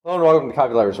and welcome to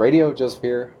Coffee Lovers Radio. Joseph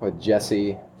here with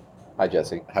Jesse. Hi,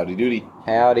 Jesse. Howdy doody.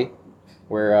 Howdy.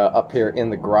 We're up here in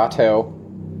the grotto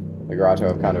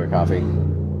of Conduit Coffee.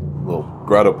 A little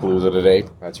grotto palooza today.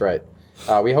 That's right.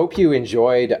 We hope you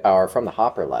enjoyed our From the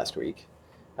Hopper last week.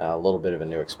 A little bit of a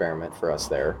new experiment for us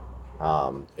there.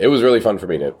 It was really fun for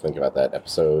me to think about that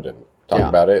episode and talk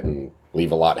about it and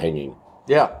leave a lot hanging.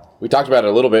 Yeah. We talked about it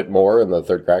a little bit more in the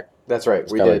third crack. That's right.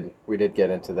 We did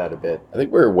get into that a bit. I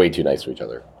think we're way too nice to each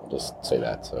other. I'll just say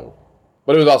that. So,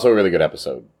 but it was also a really good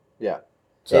episode. Yeah.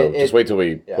 So just wait till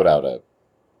we put out I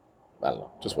don't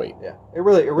know. Just wait. Yeah. It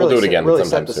really do it again really set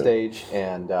sometime the soon. stage,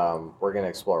 and we're going to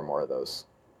explore more of those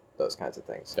kinds of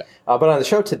things. Yeah. But on the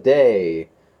show today,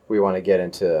 we want to get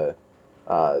into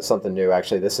something new.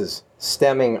 Actually, this is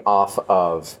stemming off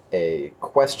of a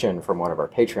question from one of our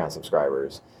Patreon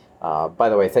subscribers. By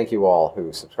the way, thank you all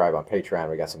who subscribe on Patreon.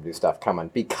 We got some new stuff coming.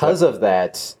 Because of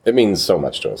that... It means so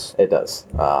much to us. It does.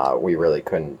 We really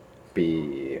couldn't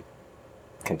be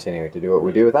continuing to do what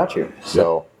we do without you.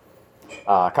 So,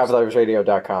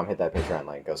 CoffeeLoversRadio.com, hit that Patreon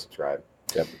link, go subscribe.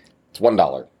 Yep. It's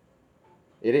 $1.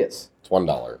 It is. It's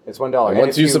 $1. It's $1. And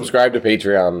once you subscribe to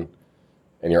Patreon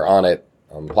and you're on it,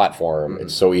 on the platform,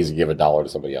 it's so easy to give $1 to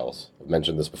somebody else. I've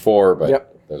mentioned this before,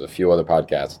 but there's a few other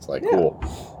podcasts. It's like, cool.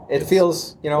 It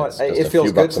feels, it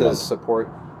feels good to support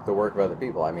the work of other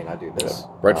people. I mean, I do this.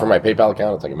 Right from my PayPal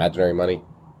account, it's like imaginary money.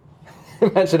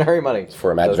 Imaginary money. It's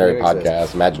for imaginary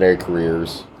podcasts, imaginary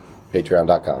careers,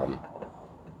 patreon.com,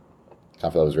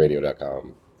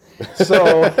 coffeeloversradio.com.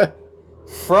 So,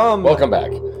 welcome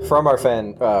back. From our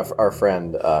friend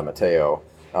Mateo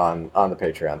on the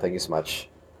Patreon. Thank you so much,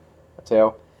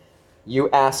 Mateo. You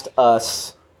asked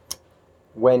us,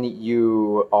 when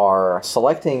you are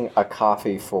selecting a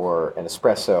coffee for an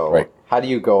espresso, how do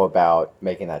you go about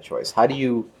making that choice? How do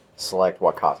you select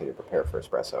what coffee to prepare for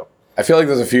espresso? I feel like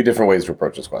there's a few different ways to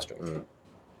approach this question.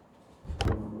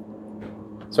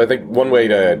 So I think one way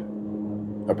to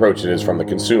approach it is from the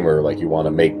consumer, like you want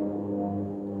to make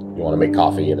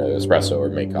coffee in an espresso or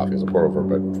make coffee as a pour over.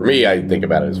 But for me, I think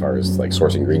about it as far as like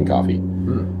sourcing green coffee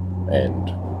and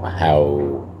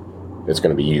how it's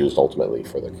going to be used ultimately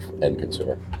for the end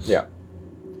consumer. Yeah.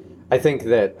 I think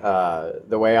that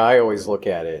the way I always look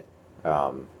at it, I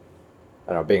don't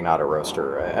know, being not a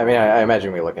roaster, I mean, I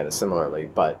imagine we look at it similarly,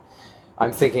 but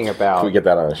I'm thinking about... Can we get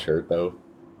that on a shirt, though?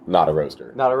 Not a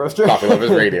roaster. Not a roaster? Coffee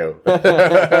Lovers Radio.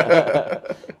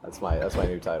 That's my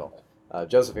new title.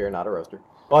 Joseph here, not a roaster.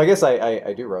 Well, I guess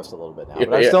I do roast a little bit now,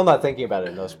 but I'm still not thinking about it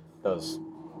in those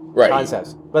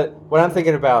concepts. But when I'm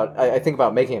thinking about, I think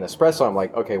about making an espresso, I'm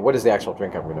like, okay, what is the actual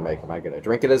drink I'm going to make? Am I going to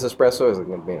drink it as espresso? Is it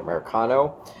going to be an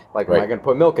Americano? Like, am I going to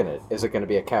put milk in it? Is it going to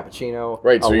be a cappuccino?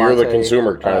 Right, so you're latte, the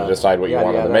consumer trying to decide what you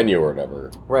want on the menu or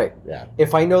whatever. Right. Yeah.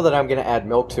 If I know that I'm going to add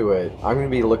milk to it, I'm going to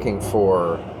be looking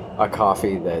for a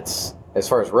coffee that's, as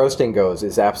far as roasting goes,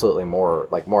 is absolutely more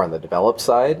on the developed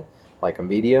side, like a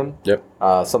medium. Yep.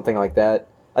 Something like that.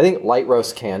 I think light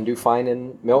roast can do fine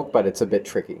in milk, but it's a bit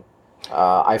tricky.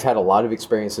 I've had a lot of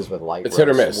experiences with light roast hit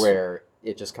or miss. where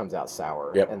it just comes out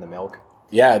sour in the milk.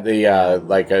 Yeah, the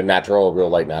like a real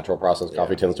light natural processed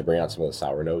coffee tends to bring out some of the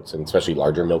sour notes, and especially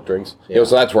larger milk drinks. Yeah.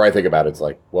 So that's where I think about it. It's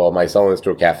like, well, am I selling this to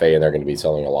a cafe and they're going to be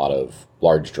selling a lot of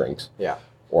large drinks? Yeah.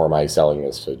 Or am I selling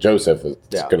this to Joseph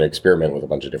that's going to experiment with a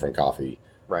bunch of different coffee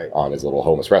on his little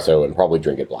home espresso and probably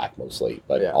drink it black mostly,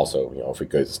 but also, if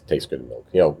it tastes good in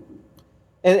milk,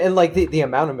 And like the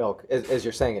amount of milk, as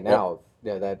you're saying it now,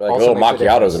 that like also a little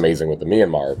macchiato is amazing with the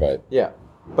Myanmar, but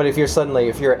but if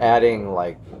you're adding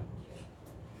like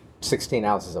 16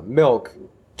 ounces of milk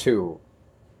to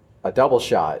a double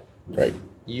shot,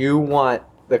 you want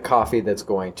the coffee that's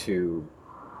going to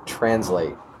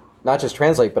not just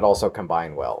translate, but also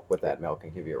combine well with that milk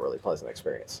and give you a really pleasant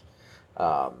experience.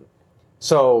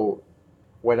 So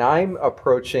when I'm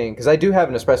approaching, because I do have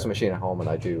an espresso machine at home and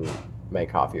I do make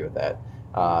coffee with that.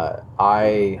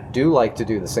 I do like to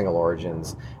do the single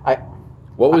origins.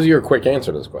 What was your quick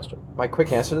answer to this question? My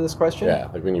quick answer to this question? Yeah,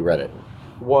 like when you read it.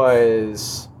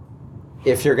 Was,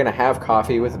 if you're going to have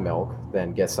coffee with milk,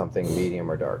 then get something medium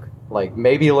or dark. Like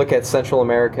maybe look at Central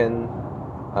American,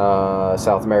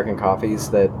 South American coffees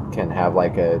that can have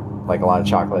like a lot of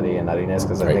chocolatey and nuttiness,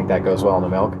 because I think that goes well in the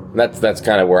milk. That's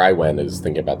kind of where I went, is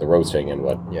thinking about the roasting and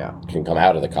what can come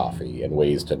out of the coffee and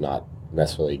ways to not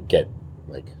necessarily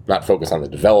not focus on the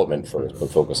development first, but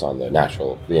focus on the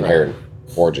inherent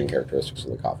origin characteristics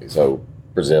of the coffee. So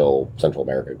Brazil, Central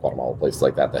America, Guatemala, places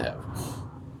like that have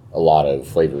a lot of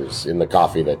flavors in the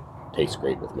coffee that taste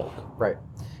great with milk. Right.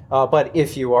 But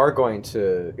if you are going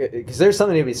to, because there's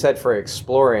something to be said for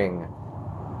exploring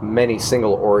many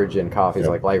single origin coffees,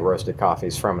 like light roasted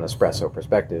coffees, from an espresso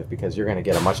perspective, because you're going to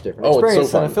get a much different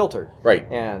experience than a filter. Right.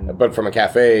 And but from a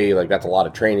cafe, like that's a lot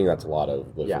of training, that's a lot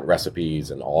of different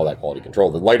recipes and all that quality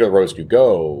control. The lighter the roast you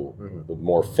go, the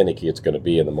more finicky it's going to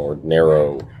be, and the more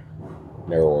narrower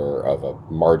of a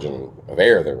margin of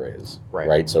error there is.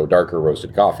 Right. So darker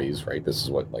roasted coffees, right? This is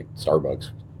what like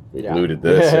Starbucks. We alluded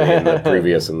this in the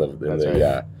previous from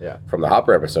the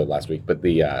Hopper episode last week, but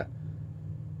the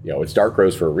it's dark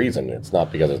roast for a reason. It's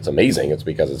not because it's amazing, it's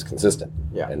because it's consistent.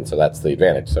 Yeah. And so that's the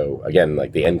advantage. So again,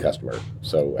 like the end customer.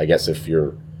 So I guess if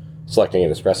you're selecting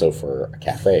an espresso for a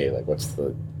cafe, like what's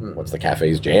the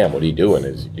cafe's jam? What are you doing?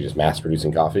 Is you just mass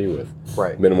producing coffee with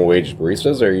minimum wage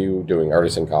baristas, or are you doing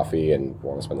artisan coffee and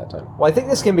want to spend that time? Well, I think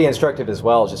this can be instructive as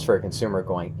well, just for a consumer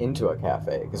going into a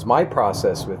cafe, because my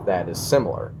process with that is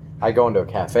similar. I go into a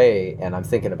cafe and I'm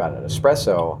thinking about an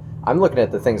espresso. I'm looking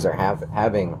at the things they're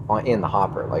having in the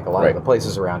hopper. Like a lot of the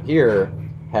places around here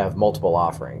have multiple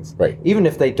offerings. Right. Even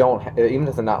if they're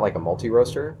not like a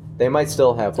multi-roaster, they might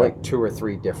still have like 2 or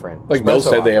 3 different. Like Bill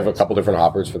said, they have a couple different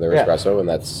hoppers for their espresso, and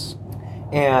that's.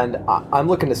 And I'm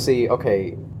looking to see,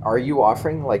 okay, are you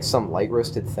offering like some light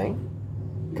roasted thing?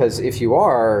 Because if you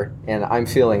are, and I'm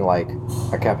feeling like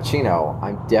a cappuccino,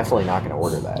 I'm definitely not going to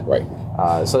order that. Right.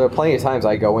 So there are plenty of times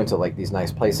I go into like these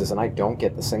nice places and I don't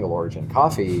get the single origin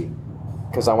coffee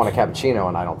because I want a cappuccino,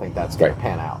 and I don't think that's going to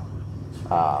pan out.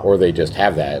 Or they just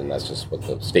have that, and that's just what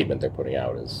the statement they're putting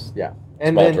out is. Yeah.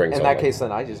 And then in that case,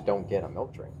 then I just don't get a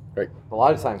milk drink. Right. A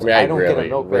lot of times I don't get a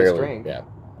milk-based drink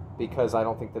because I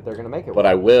don't think that they're going to make it. But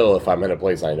I will if I'm in a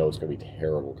place I know it's going to be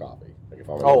terrible coffee. Like if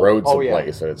I'm on the road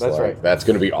someplace and it's that's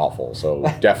going to be awful. So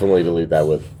definitely delete that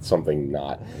with something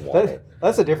not. That's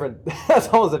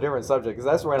almost a different subject, because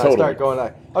that's when I start going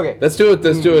like, okay. Let's do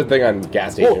a thing on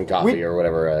gas station coffee or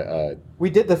whatever.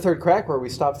 We did the third crack where we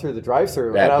stopped through the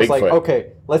drive-through, and I was like,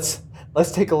 okay, let's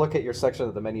take a look at your section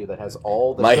of the menu that has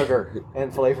all the sugar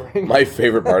and flavoring. My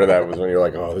favorite part of that was when you're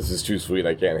like, oh, this is too sweet,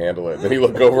 I can't handle it. And then you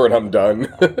look over and I'm done.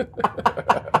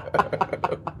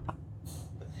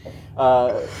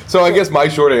 So I guess my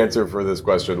short answer for this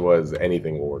question was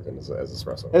anything will work as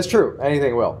espresso. It's true.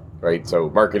 Anything will. Right. So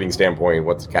marketing standpoint,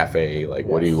 what's a cafe? Like,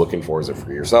 what are you looking for? Is it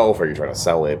for yourself? Are you trying to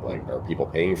sell it? Like, are people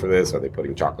paying for this? Are they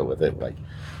putting chocolate with it? Like,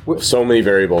 so many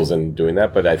variables in doing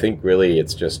that. But I think really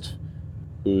it's just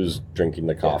who's drinking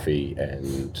the coffee.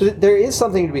 And so there is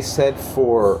something to be said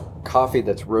for coffee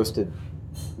that's roasted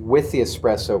with the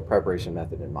espresso preparation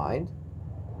method in mind.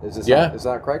 Is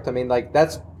that correct? I mean, like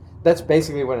that's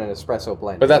basically what an espresso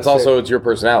blend is. But that's also, it's your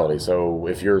personality. So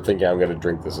if you're thinking, I'm going to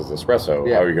drink this as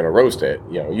espresso, how are you going to roast it?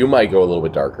 You might go a little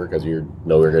bit darker because you're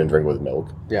going to drink with milk.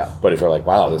 Yeah. But if you're like,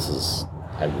 wow, this is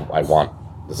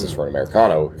for an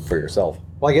Americano for yourself.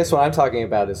 Well, I guess what I'm talking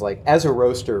about is like, as a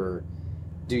roaster,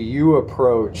 do you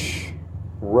approach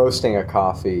roasting a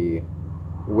coffee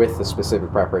with the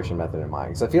specific preparation method in mind?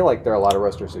 Because I feel like there are a lot of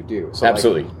roasters who do. So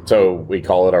absolutely. So we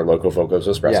call it our Loco Focus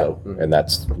espresso, and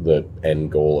that's the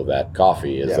end goal of that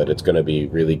coffee is that it's going to be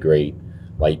really great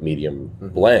light medium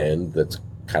blend that's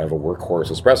kind of a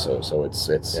workhorse espresso. So it's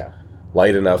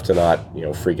light enough to not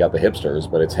freak out the hipsters,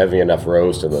 but it's heavy enough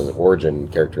roast, and the origin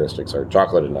characteristics are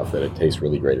chocolate enough that it tastes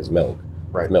really great as milk.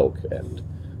 Milk. And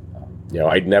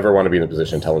I'd never want to be in a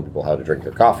position telling people how to drink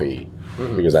their coffee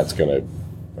because that's going to.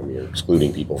 You're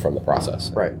excluding people from the process.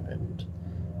 Right.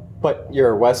 But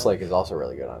your Westlake is also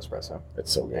really good on espresso.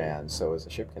 It's so good. And so is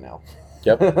the Ship Canal.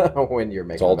 Yep. When you're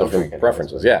making it's all different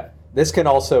preferences, This can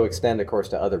also extend, of course,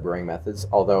 to other brewing methods,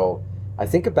 although I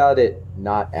think about it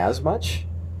not as much.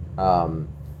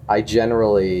 I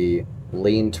generally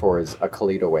lean towards a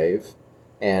Kalita Wave,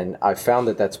 and I've found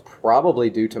that that's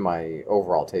probably due to my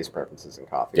overall taste preferences in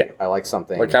coffee. Yeah. I like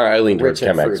something I lean towards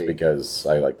Chemex fruity. Because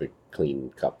I like the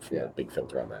clean cup from the big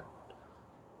filter on that.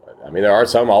 But, I mean, there are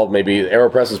some. Maybe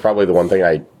AeroPress is probably the one thing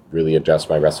I really adjust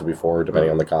my recipe for, depending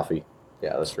on the coffee.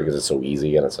 Yeah, that's true. Because it's so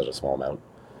easy and it's such a small amount.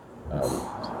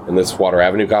 And this Water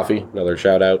Avenue coffee, another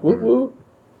shout out. Woo woo.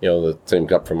 The same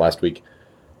cup from last week.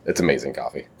 It's amazing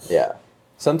coffee. Yeah.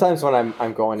 Sometimes when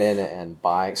I'm going in and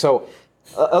buying, so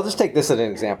I'll just take this as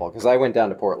an example, because I went down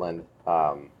to Portland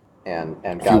and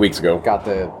a few weeks ago got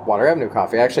the Water Avenue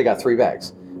coffee. I actually got 3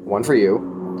 bags, one for you.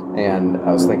 And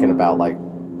I was thinking about like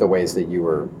the ways that you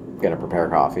were going to prepare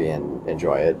coffee and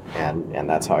enjoy it, and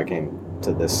that's how I came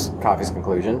to this coffee's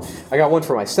conclusion. I got one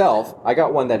for myself. I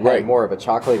got one that had more of a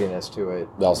chocolatiness to it,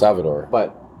 El Salvador,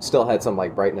 but still had some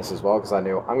like brightness as well, because I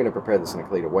knew I'm going to prepare this in a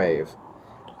Kalita Wave.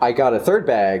 I got a 3rd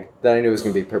bag that I knew was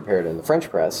going to be prepared in the French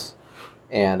press,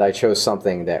 and I chose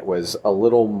something that was a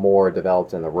little more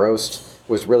developed in the roast,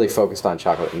 was really focused on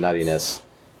chocolate and nuttiness.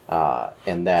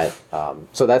 And that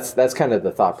so that's kind of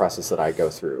the thought process that I go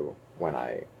through when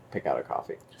I pick out a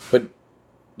coffee. But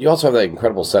you also have that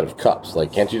incredible set of cups.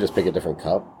 Like, can't you just pick a different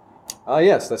cup?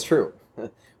 Yes, that's true.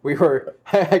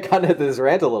 I got into this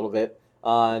rant a little bit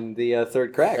on the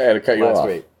third crack I had to cut you last off.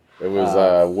 week. It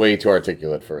was way too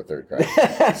articulate for a third crack.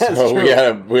 That's So true. we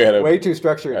had to way too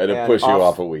structured. I had to push you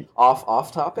off a week.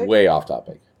 Off topic. Way off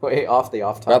topic. Way off the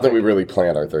off topic. Not that we really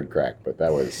planned our third crack, but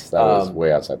that was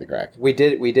way outside the crack. We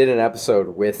did an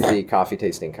episode with the coffee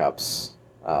tasting cups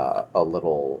a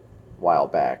little while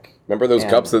back. Remember those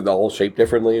cups that all shape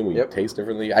differently and we taste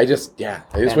differently? I just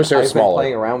wish they were smaller. I've been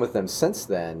playing around with them since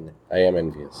then. I am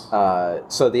envious.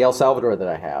 So the El Salvador that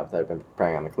I have, that I've been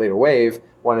preparing on the Kalita Wave,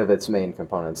 one of its main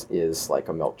components is like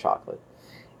a milk chocolate.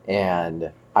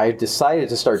 And I decided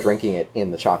to start drinking it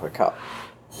in the chocolate cup.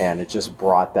 And it just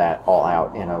brought that all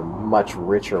out in a much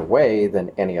richer way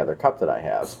than any other cup that I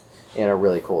have, in a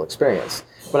really cool experience.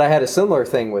 But I had a similar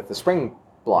thing with the Spring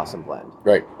Blossom blend.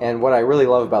 Right. And what I really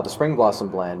love about the Spring Blossom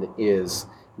blend is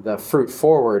the fruit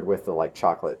forward with the like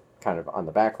chocolate kind of on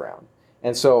the background.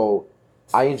 And so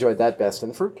I enjoyed that best in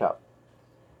the fruit cup.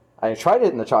 I tried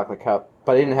it in the chocolate cup,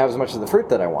 but I didn't have as much of the fruit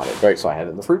that I wanted. Right. So I had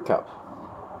it in the fruit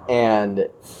cup. And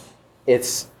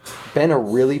it's been a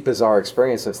really bizarre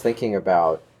experience of thinking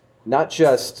about not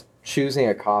just choosing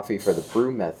a coffee for the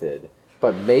brew method,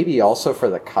 but maybe also for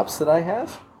the cups that I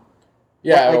have.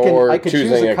 Yeah, I could choosing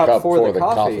choose a cup cup for the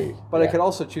coffee. coffee, but I could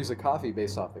also choose a coffee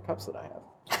based off the cups that I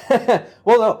have.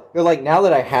 Well, no, like now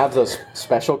that I have those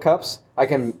special cups, I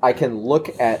can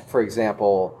look at, for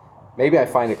example, maybe I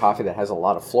find a coffee that has a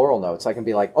lot of floral notes. I can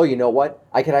be like, oh, you know what?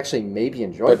 I could actually maybe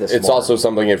enjoy this. It's more. also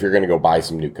something if you're going to go buy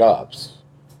some new cups.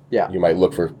 Yeah, you might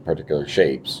look for particular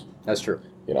shapes. That's true.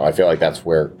 You know, I feel like that's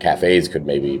where cafes could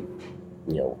maybe,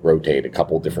 rotate a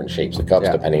couple different shapes of cups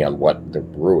depending on what they're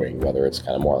brewing, whether it's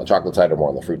kind of more on the chocolate side or more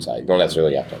on the fruit side. You don't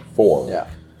necessarily have to have four. Yeah.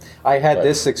 I had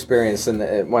this experience, and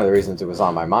one of the reasons it was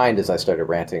on my mind as I started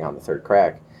ranting on the third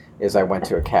crack is I went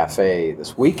to a cafe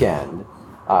this weekend,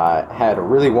 had a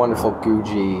really wonderful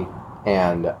Guji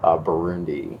and a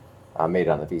Burundi made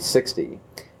on the V60,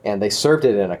 and they served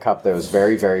it in a cup that was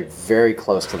very, very, very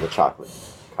close to the chocolate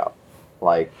cup,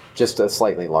 like just a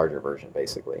slightly larger version,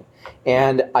 basically.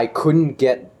 And I couldn't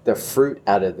get the fruit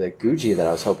out of the Guji that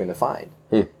I was hoping to find.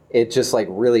 It just like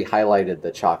really highlighted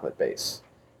the chocolate base,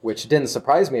 which didn't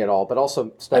surprise me at all, but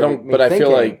also started me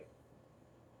thinking.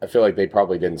 I feel like they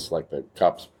probably didn't select the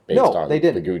cups based on the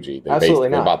Guji. Absolutely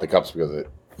not. They bought the cups because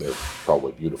they're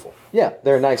probably beautiful. Yeah,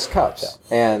 they're nice cups,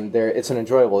 and it's an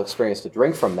enjoyable experience to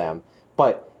drink from them.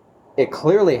 But it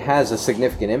clearly has a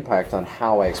significant impact on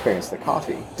how I experience the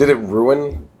coffee. Did it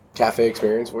ruin cafe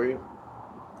experience for you?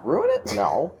 Ruin it?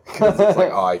 No. Because it's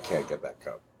like, oh, I can't get that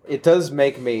cup. It does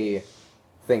make me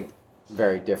think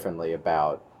very differently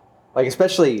about, like,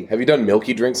 especially... Have you done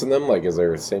milky drinks in them? Like, is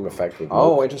there the same effect with milk?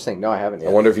 Oh, interesting. No, I haven't yet.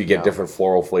 I wonder if you get different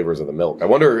floral flavors of the milk. I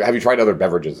wonder, have you tried other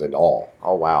beverages at all?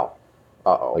 Oh, wow.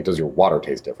 Uh-oh. Like, does your water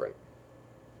taste different?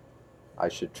 I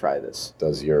should try this.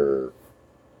 Does your...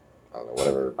 I don't know,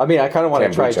 whatever. I mean, I kind of want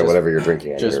to try just, whatever you're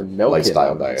drinking just your milk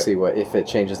lifestyle diet. See if it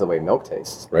changes the way milk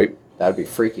tastes. Right. That'd be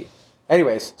freaky.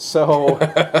 Anyways, so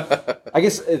I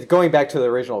guess going back to the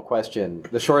original question,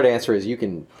 the short answer is you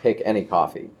can pick any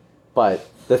coffee, but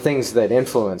the things that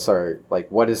influence are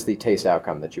like, what is the taste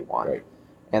outcome that you want? Right.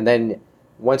 And then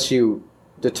once you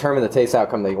determine the taste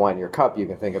outcome that you want in your cup, you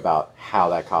can think about how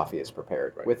that coffee is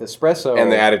prepared. Right. With espresso... And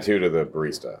the attitude of the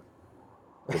barista.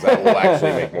 Because that will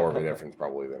actually make more of a difference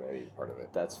probably than any part of it.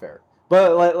 That's fair.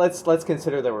 But let's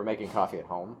consider that we're making coffee at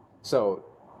home. So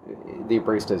the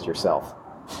barista is yourself.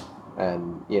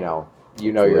 And, you know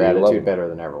your attitude better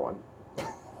than everyone.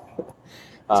 This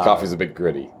coffee's a bit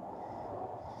gritty.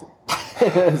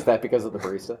 Is that because of the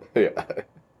barista? Yeah.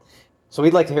 So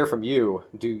we'd like to hear from you.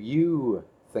 Do you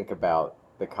think about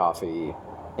the coffee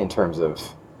in terms of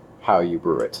how you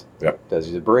brew it? Yep.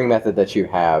 Does the brewing method that you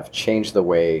have change the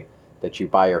way that you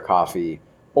buy your coffee?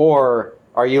 Or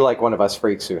are you like one of us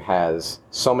freaks who has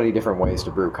so many different ways to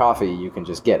brew coffee, you can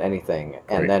just get anything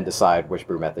and then decide which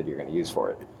brew method you're going to use for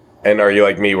it? And are you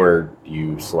like me where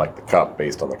you select the cup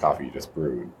based on the coffee you just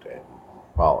brewed?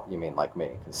 Well, you mean like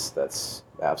me, because that's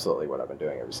absolutely what I've been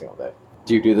doing every single day.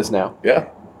 Do you do this now? Yeah.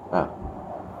 Ah.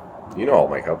 You know all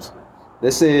my cups.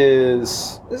 This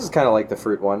is kind of like the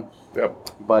fruit one.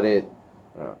 Yep. But it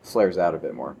flares out a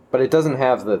bit more. But it doesn't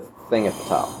have the thing at the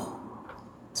top.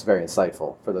 It's very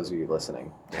insightful for those of you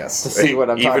listening. Yes. To see what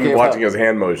I'm talking about. Even watching his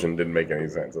hand motion didn't make any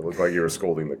sense. It looked like you were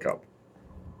scolding the cup.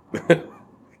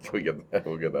 We'll get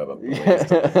that on the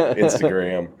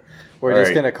Instagram. We're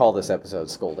just going to call this episode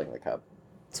Scolding the Cup.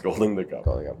 Scolding the cup.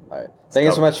 All right. Thank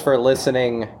you so much for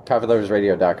listening.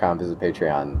 CoffeeLoversRadio.com. Visit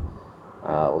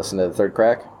Patreon. Listen to the Third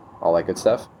Crack. All that good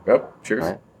stuff. Yep. Cheers. All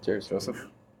right. Cheers. Joseph.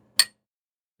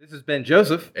 This has been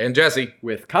Joseph and Jesse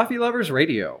with Coffee Lovers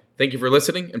Radio. Thank you for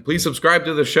listening, and please subscribe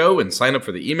to the show and sign up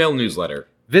for the email newsletter.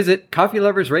 Visit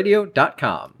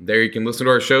CoffeeLoversRadio.com. There you can listen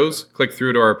to our shows, click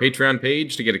through to our Patreon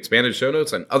page to get expanded show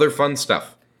notes and other fun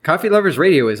stuff. Coffee Lovers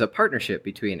Radio is a partnership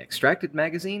between Extracted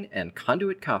Magazine and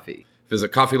Conduit Coffee.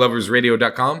 Visit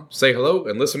CoffeeLoversRadio.com, say hello,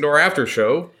 and listen to our after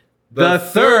show, The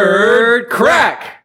Third Crack!